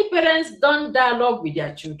many parents don't dialogue with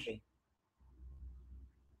their children.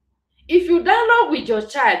 If you dialogue with your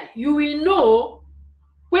child, you will know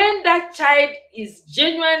when that child is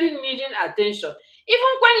genuinely needing attention,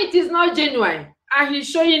 even when it is not genuine and he's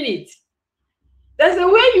showing it. There's a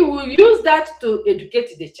way you will use that to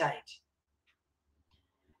educate the child.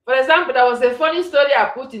 For example, there was a funny story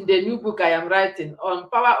I put in the new book I am writing on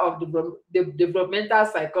power of developmental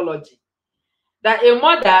psychology. That a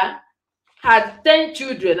mother had 10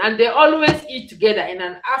 children and they always eat together in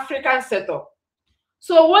an African setup.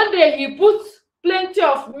 So one day he put plenty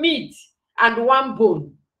of meat and one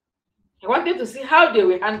bone. He wanted to see how they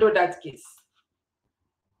will handle that case.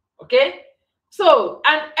 Okay? So,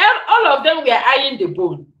 and all of them were eyeing the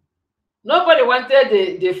bone. Nobody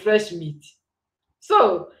wanted the fresh meat.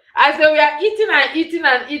 So, as they were eating and eating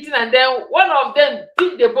and eating, and then one of them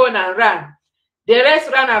picked the bone and ran. The rest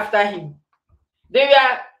ran after him. They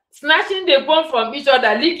were snatching the bone from each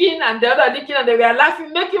other, licking and the other licking, and they were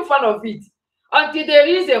laughing, making fun of it until they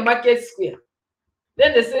reached a market square.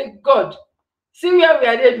 Then they said, God, see where we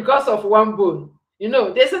are there because of one bone.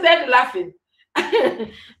 They started laughing.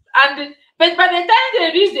 But by the time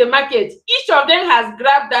they reached the market, each of them has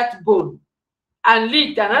grabbed that bone and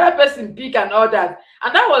licked, another person picked and all that.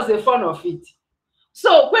 And that was the fun of it.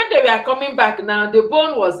 So when they were coming back now, the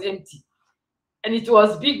bone was empty. And it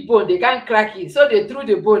was big bone, they can't crack it. So they threw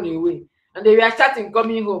the bone away. And they were chatting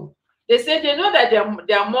coming home. They said they know that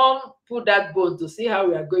their mom put that bone to see how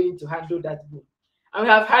we are going to handle that bone. And we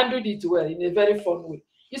have handled it well in a very fun way.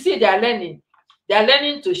 You see, they are learning. They are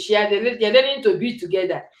learning to share. They are learning to be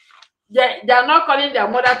together. They are not calling their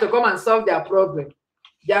mother to come and solve their problem.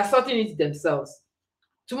 They are sorting it themselves.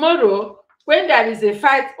 Tomorrow, when there is a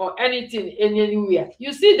fight or anything anywhere,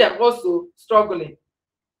 you see them also struggling.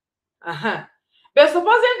 But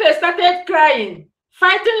supposing they started crying,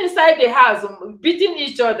 fighting inside the house, beating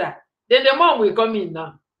each other, then the mom will come in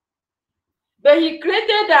now. But he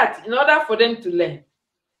created that in order for them to learn.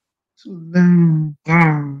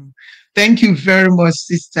 Thank you very much,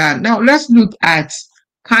 sister. Now let's look at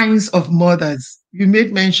kinds of mothers. You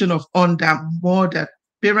made mention of under-mother,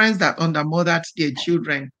 parents that under-mothered their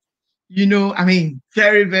children.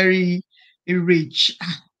 Very, very rich.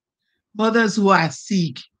 Mothers who are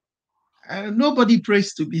sick. Nobody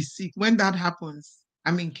prays to be sick. When that happens,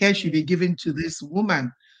 care should be given to this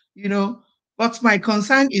woman, you know. But my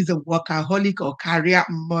concern is the workaholic or career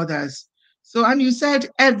mothers. So, and you said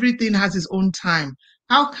everything has its own time.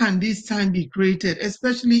 How can this time be created,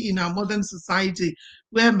 especially in our modern society,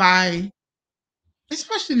 whereby,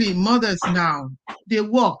 especially mothers now, they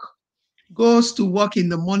work, goes to work in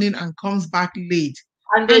the morning and comes back late,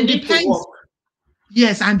 And they and need to depends. work.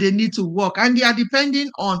 Yes, and they need to work, and they are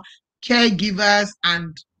depending on caregivers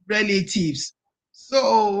and relatives.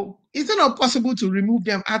 So, is it not possible to remove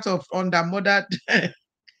them out of under mother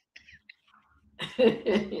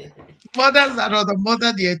mothers that are the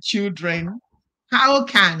mother their children? How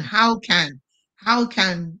can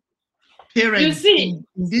You parents see, in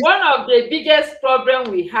this? one of the biggest problem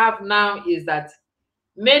we have now is that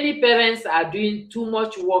many parents are doing too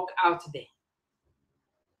much work out there.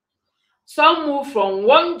 Some move from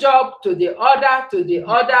one job to the other, to the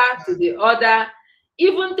other, to the other.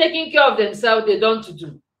 Even taking care of themselves, they don't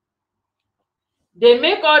do. They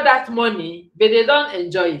make all that money, but they don't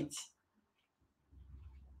enjoy it.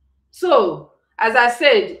 So, as I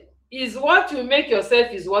said, is what you make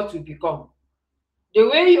yourself is what you become. The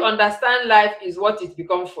way you understand life is what it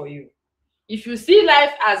becomes for you. If you see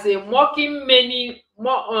life as a money-making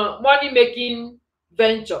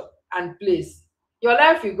venture and place, your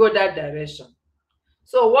life will go that direction.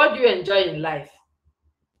 So what do you enjoy in life?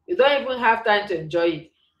 You don't even have time to enjoy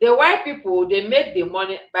it. The white people, they make the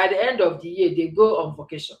money. By the end of the year, they go on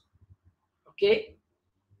vacation. Okay?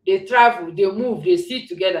 They travel, they move, they sit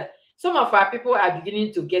together. Some of our people are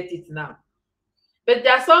beginning to get it now. But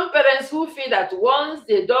there are some parents who feel that once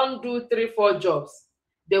they don't do 3-4 jobs,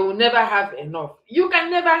 they will never have enough. You can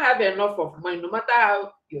never have enough of money, no matter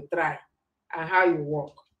how you try and how you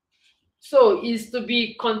work. So it's to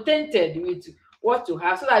be contented with what you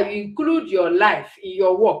have, so that you include your life in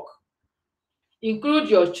your work, include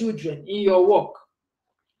your children in your work.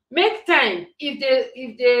 Make time. If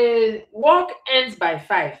the work ends by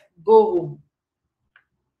 5, go home.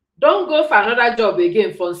 Don't go for another job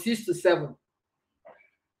again from 6 to 7.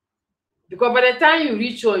 Because by the time you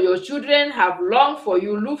reach home, your children have longed for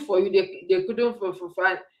you, look for you, they couldn't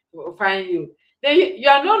find you. Then you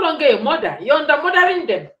are no longer a mother. You're under mothering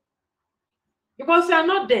them because you are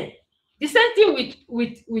not there. The same thing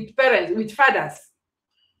with parents, with fathers.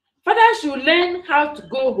 Fathers should learn how to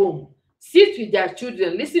go home, sit with their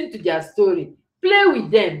children, listen to their story, play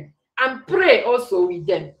with them, and pray also with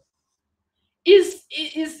them.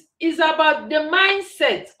 Is about the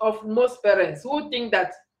mindset of most parents who think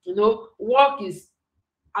that work is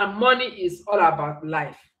and money is all about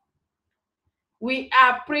life. We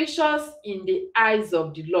are precious in the eyes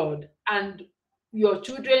of the Lord, and your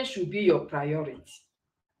children should be your priority.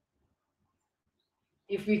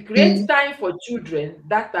 If we create Mm, time for children,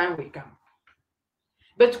 that time will come.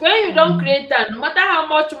 But when you don't mm, create time, no matter how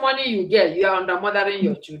much money you get, you are under mothering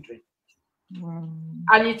your children. mm.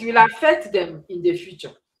 And it will affect them in the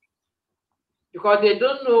future because they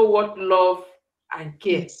don't know what love and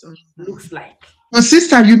care It's, looks like. Well,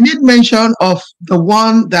 sister, you made mention of the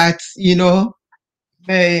one that,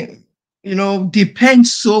 may,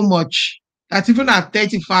 depends so much that even at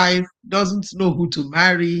 35 doesn't know who to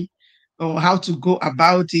marry or how to go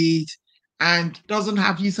about it and doesn't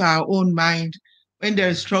have his or her own mind. When there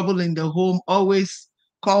is trouble in the home, always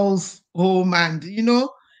calls home and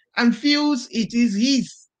feels it is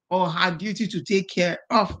his or her duty to take care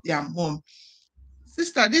of their mom.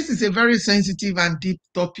 Sister, this is a very sensitive and deep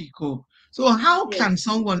topic. Oh. So, how can Yes.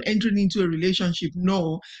 someone entering into a relationship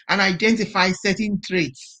know and identify certain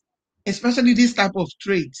traits, especially this type of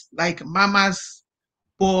traits like mama's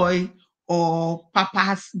boy or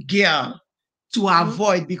papa's girl, to Mm-hmm.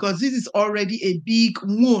 avoid? Because this is already a big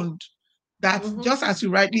wound that, Mm-hmm. just as you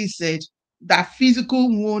rightly said, that physical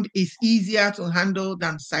wound is easier to handle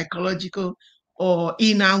than psychological or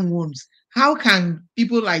inner wounds. How can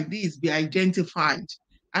people like this be identified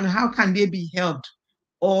and how can they be helped?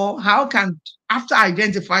 Or how can, after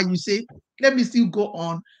identifying, you say, let me still go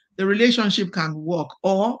on, the relationship can work,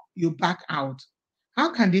 or you back out?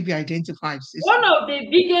 How can they be identified, One sister? of the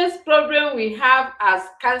biggest problem we have as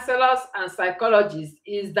counselors and psychologists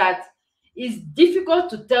is that it's difficult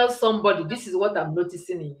to tell somebody this is what I'm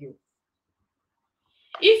noticing in you.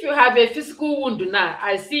 If you have a physical wound now,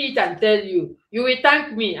 I see it and tell you, you will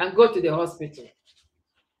thank me and go to the hospital.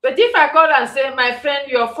 But if I call and say, my friend,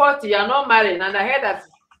 you're 40, you're not married, and I heard that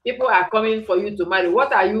people are coming for you to marry,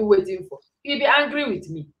 what are you waiting for? You'll be angry with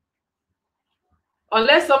me.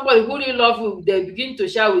 Unless somebody who really love you, they begin to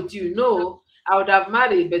share with you, no, I would have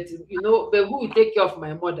married, but who will take care of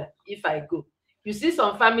my mother if I go? You see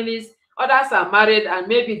some families, others are married and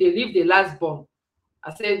maybe they leave the last born.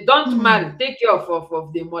 I say, don't marry, Hmm. take care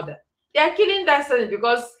of the mother. They are killing that son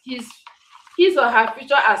because his or her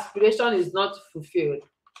future aspiration is not fulfilled.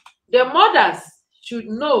 The mothers should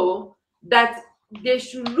know that they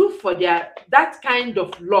should look for that kind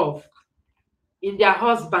of love in their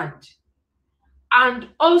husband and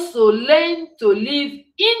also learn to live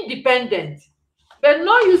independent, but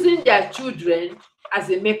not using their children as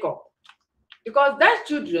a makeup, because that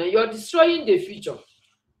children, you're destroying the future.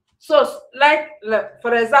 So like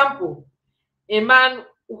for example, a man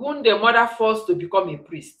whom the mother forced to become a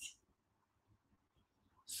priest,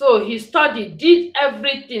 so he studied, did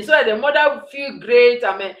everything so that the mother would feel great.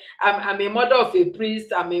 I'm a mother of a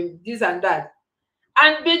priest, I'm a this and that.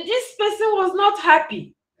 And but this person was not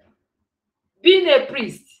happy being a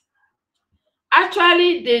priest.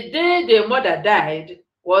 Actually, the day the mother died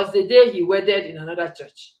was the day he wedded in another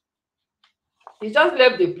church. He just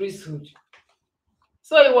left the priesthood.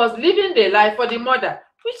 So he was living the life for the mother,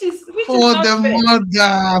 which is For not the fair.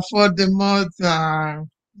 mother, for the mother.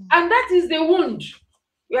 And that is the wound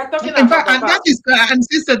we are talking In fact, and that about. is, and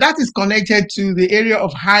sister, that is connected to the area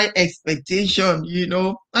of high expectation.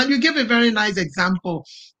 And you give a very nice example.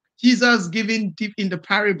 Jesus giving deep in the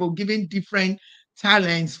parable, giving different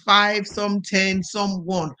talents, five, some 10, some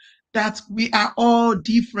one. That we are all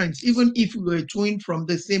different, even if we were twin from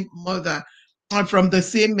the same mother or from the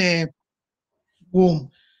same womb.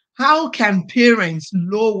 How can parents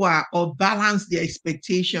lower or balance their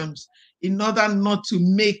expectations in order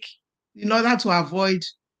to avoid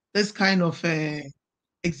this kind of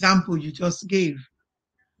example you just gave?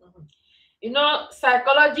 Mhm.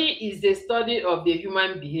 Psychology is the study of the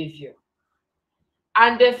human behavior.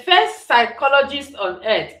 And the first psychologists on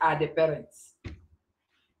earth are the parents.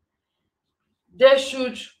 They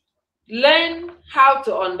should learn how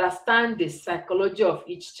to understand the psychology of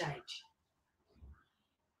each child.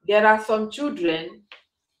 There are some children,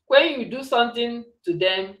 when you do something to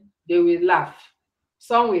them, they will laugh.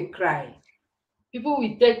 Some will cry. People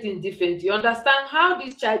will take things different. You understand how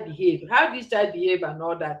this child behave and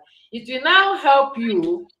all that. It will now help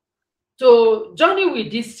you to journey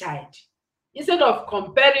with this child instead of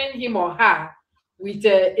comparing him or her with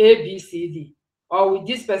ABCD or with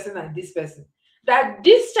this person and this person. That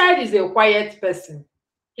this child is a quiet person.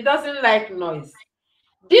 He doesn't like noise.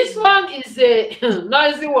 This one is a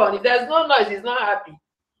noisy one. If there's no noise, he's not happy.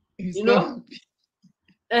 It's You not know?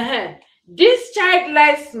 happy. This child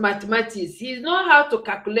likes mathematics. He knows how to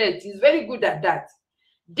calculate. He's very good at that.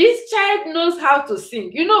 This child knows how to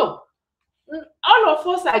sing. You know, all of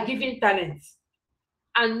us are given talents,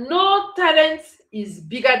 and no talent is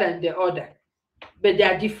bigger than the other, but they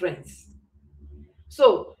are different.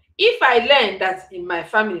 So if I learn that in my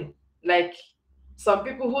family, like some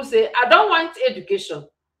people who say, I don't want education,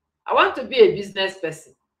 I want to be a business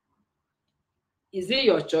person. Is it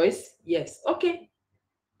your choice? Yes. Okay.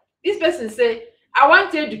 This person say, I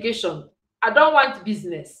want education, I don't want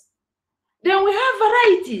business. Then we have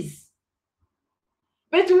varieties.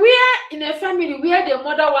 But we are in a family where the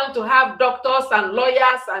mother wants to have doctors and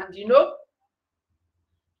lawyers and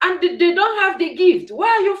and they don't have the gift. Why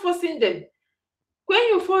are you forcing them? When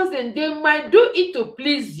you force them, they might do it to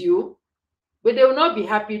please you, but they will not be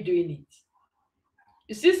happy doing it.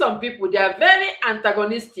 You see, some people, they are very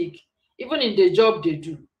antagonistic, even in the job they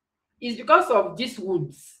do. It's because of these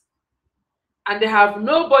wounds. And they have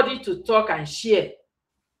nobody to talk and share.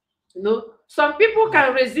 Some people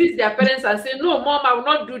can resist their parents and say, no, mom, I will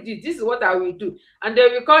not do this. This is what I will do. And they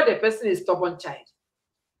will call the person a stubborn child.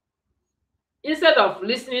 Instead of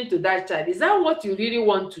listening to that child, is that what you really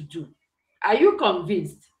want to do? Are you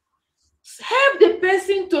convinced? Help the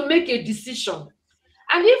person to make a decision.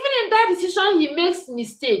 And even in that decision, he makes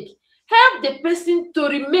mistake. Help the person to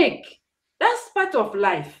remake. That's part of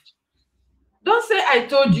life. Don't say, I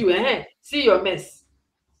told you, see your mess.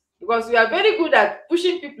 Because we are very good at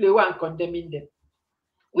pushing people away and condemning them.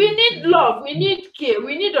 We need love, we need care,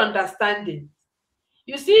 we need understanding.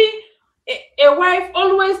 You see, a wife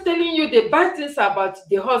always telling you the bad things about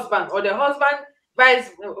the husband, or the husband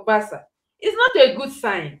vice versa. It's not a good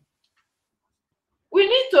sign. We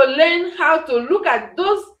need to learn how to look at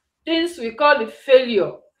those things we call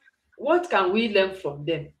failure. What can we learn from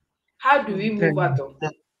them? How do we move out of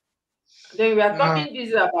them? Then we are talking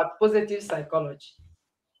this about positive psychology.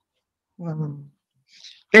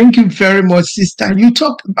 Thank you very much, sister. You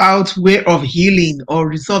talked about way of healing or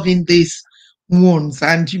resolving these wounds,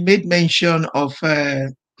 and you made mention of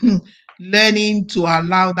learning to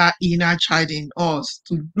allow that inner child in us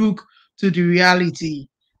to look to the reality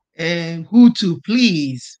and who to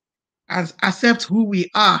please, as accept who we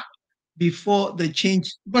are before the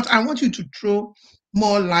change. But I want you to throw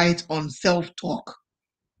more light on self-talk.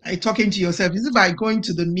 Like talking to yourself. Is it by going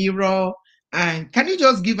to the mirror? And can you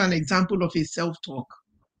just give an example of a self-talk?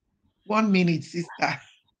 1 minute, sister.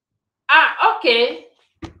 Okay.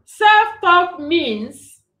 Self-talk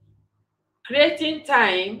means creating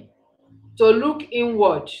time to look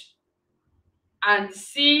inward and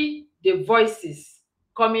see the voices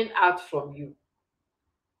coming out from you.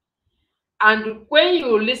 And when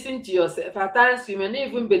you listen to yourself, at times you may not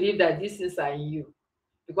even believe that these things are in you,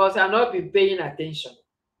 because you are not been paying attention.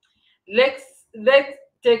 Let's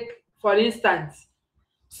take, for instance,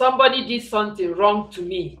 somebody did something wrong to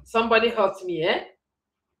me. Somebody hurt me.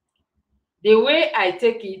 The way I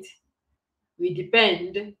take it will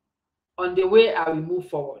depend on the way I will move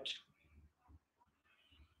forward.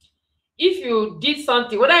 If you did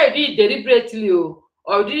something, whether you did it deliberately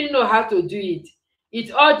or you didn't know how to do it,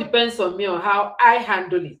 it all depends on me, on how I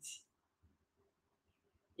handle it.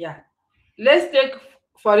 Yeah. Let's take,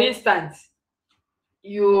 for instance,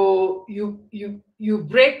 you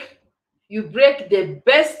break the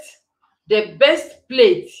best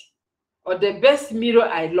plate or the best mirror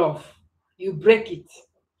I love. You break it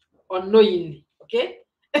unknowingly. Okay.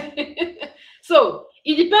 So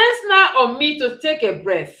it depends now on me to take a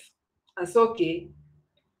breath and say, okay,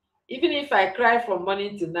 even if I cry from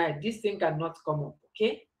morning to night, this thing cannot come up.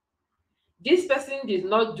 Okay. This person did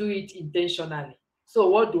not do it intentionally. So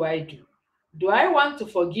what do I do? Do I want to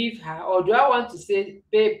forgive her, or do I want to say,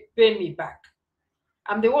 pay me back?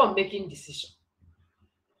 I'm the one making decision.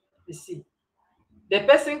 You see, the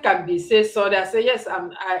person can be say sorry. I say, yes,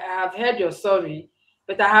 I have heard your sorry,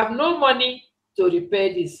 but I have no money to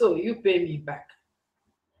repair this, so you pay me back.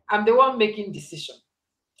 I'm the one making decision.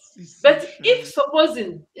 But if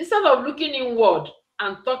supposing, instead of looking inward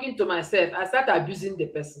and talking to myself, I start abusing the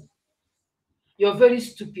person. You're very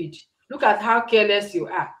stupid. Look at how careless you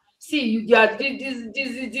are. See, you are this.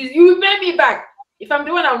 You will pay me back. If I'm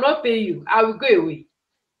the one, I will not pay you. I will go away.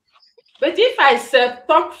 But if I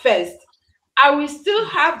self-talk first I will still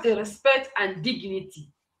have the respect and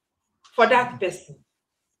dignity for that person.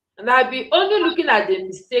 And I'll be only looking at the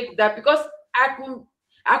mistake that because I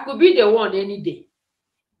could be the one any day.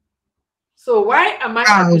 So why am I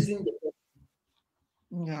Wow. abusing the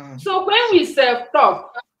person? Yeah. So when we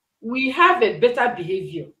self-talk, we have a better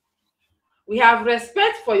behavior. We have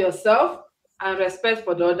respect for yourself and respect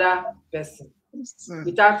for the other person So,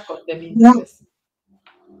 without condemning the one, person.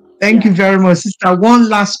 thank you Yeah. very much, sister. One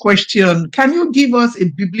last question. Can you give us a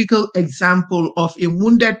biblical example of a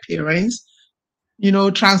wounded parent,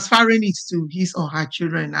 transferring it to his or her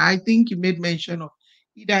children? I think you made mention of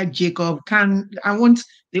either Jacob. I want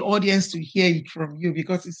the audience to hear it from you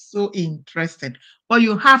because it's so interesting. But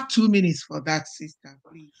you have 2 minutes for that, sister,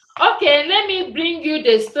 please. Okay, let me bring you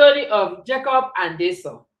the story of Jacob and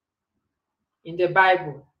Esau in the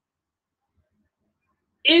Bible.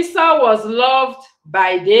 Esau was loved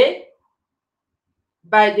by the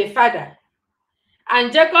father,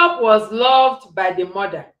 and Jacob was loved by the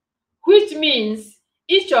mother, which means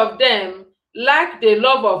each of them lacked the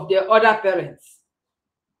love of their other parents.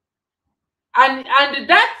 And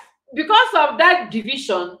that, because of that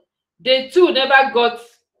division, the two never got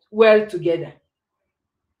well together.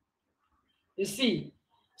 You see,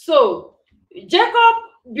 so Jacob,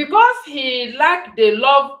 because he lacked the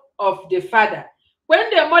love of the father, when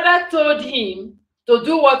the mother told him to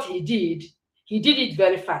do what he did it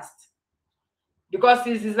very fast because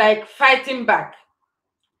he's like fighting back.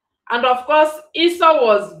 And of course, Esau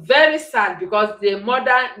was very sad because the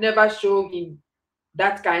mother never showed him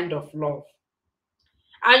that kind of love.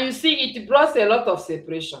 And you see, it brought a lot of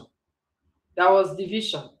separation. There was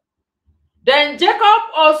division. Then Jacob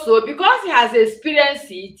also, because he has experienced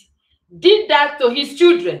it, did that to his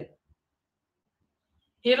children.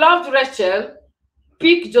 He loved Rachel,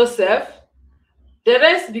 picked Joseph. The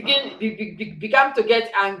rest began to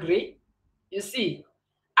get angry, you see.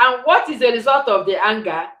 And what is the result of the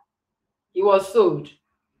anger? He was sold.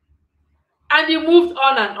 And he moved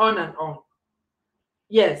on and on and on.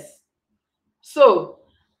 Yes. So,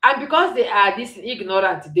 and because they are this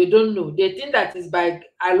ignorant, they don't know. They think that is by,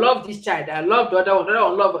 I love this child, I love the other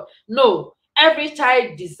one love her. No, every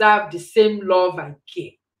child deserves the same love and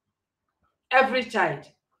care. Every child.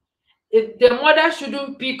 If the mother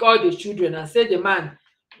shouldn't pick all the children and say the man,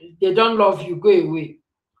 they don't love you, go away,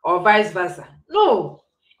 or vice versa. No.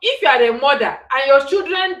 If you are a mother and your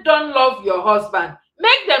children don't love your husband,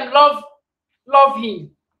 make them love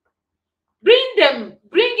him. Bring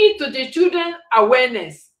it to the children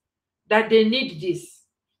awareness that they need this.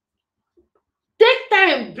 Take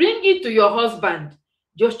time, bring it to your husband.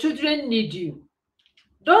 Your children need you.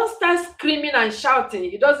 Don't start screaming and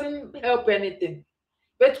shouting. It doesn't help anything.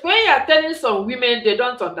 But when you are telling some women, they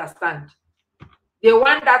don't understand. They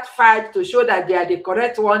want that fight to show that they are the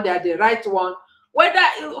correct one, they are the right one. Whether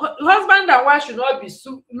husband and wife should not be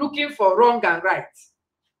looking for wrong and right.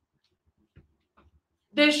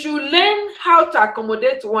 They should learn how to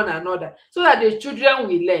accommodate one another so that the children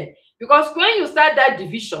will learn. Because when you start that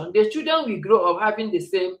division, the children will grow up having the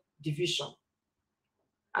same division.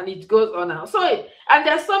 And it goes on now. So, and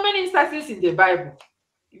there's so many instances in the Bible.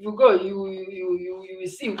 If you go, you will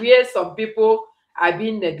see where some people are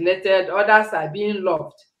being neglected, others are being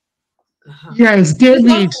loved. Yes, Jesus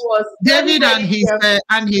David. was very, David very careful.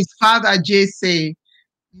 and his father Jesse.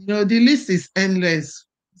 The list is endless,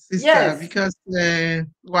 sister, Yes. because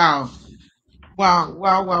wow. Wow,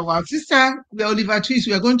 wow, wow, wow. Sister, we Oliver Twist,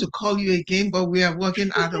 we are going to call you again, but we are working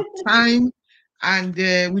out of time and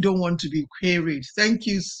we don't want to be queried. Thank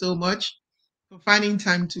you so much for finding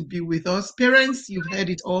time to be with us. Parents, you've heard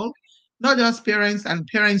it all, not just parents and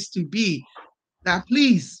parents to be, that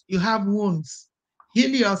please, you have wounds, heal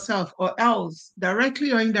yourself, or else,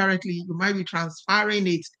 directly or indirectly, you might be transferring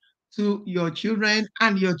it to your children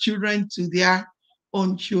and your children to their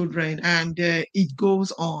own children. And it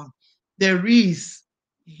goes on. There is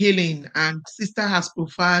healing, and sister has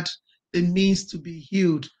provided the means to be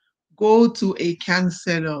healed. Go to a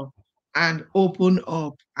counselor and open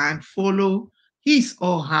up and follow his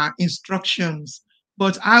or her instructions.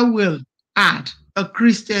 But I will add a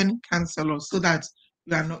Christian counselor so that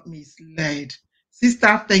you are not misled.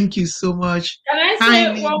 Sister, thank you so much. Can I say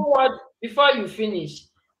Kindly, one word before you finish?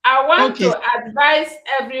 I want okay, to advise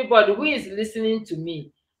everybody who is listening to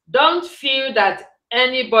me. Don't feel that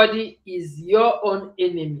anybody is your own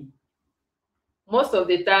enemy. Most of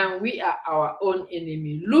the time, we are our own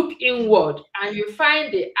enemy. Look inward and you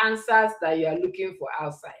find the answers that you are looking for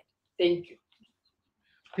outside. Thank you.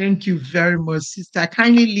 thank you very much, sister.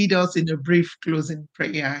 Kindly lead us in a brief closing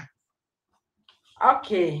prayer.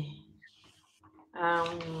 Okay.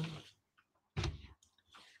 Um,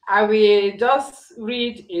 I will just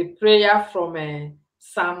read a prayer from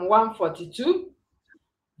Psalm 142,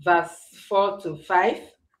 verse 4 to 5.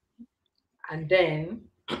 And then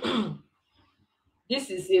this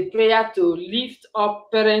is a prayer to lift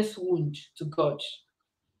up parents' wound to God.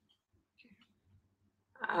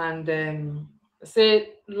 And say,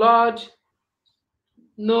 Lord,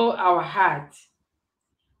 know our heart.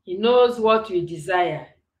 He knows what we desire.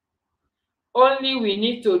 Only we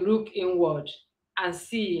need to look inward and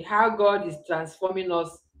see how God is transforming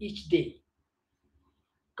us each day.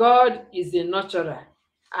 God is a nurturer,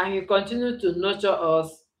 and He continues to nurture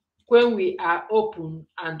us when we are open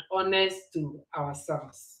and honest to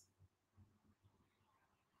ourselves.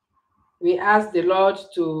 We ask the Lord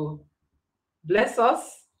to bless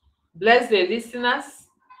us, bless the listeners,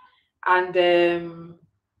 and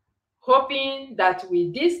hoping that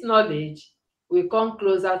with this knowledge, we come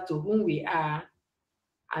closer to whom we are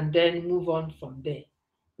and then move on from there.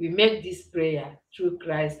 We make this prayer through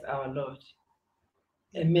Christ our Lord.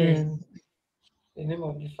 Amen. Amen. In the name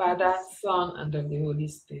of the Father, Son, and of the Holy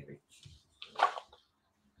Spirit.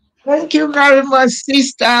 Thank you very much,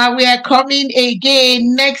 sister. We are coming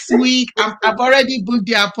again next week. I've already booked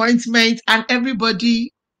the appointment, and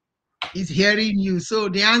everybody is hearing you. So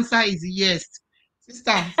the answer is yes.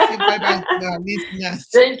 Sister, say bye bye to our listeners.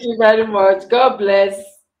 Thank you very much. God bless.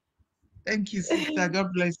 Thank you, sister.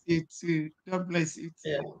 God bless you too. God bless you too.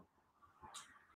 Yeah.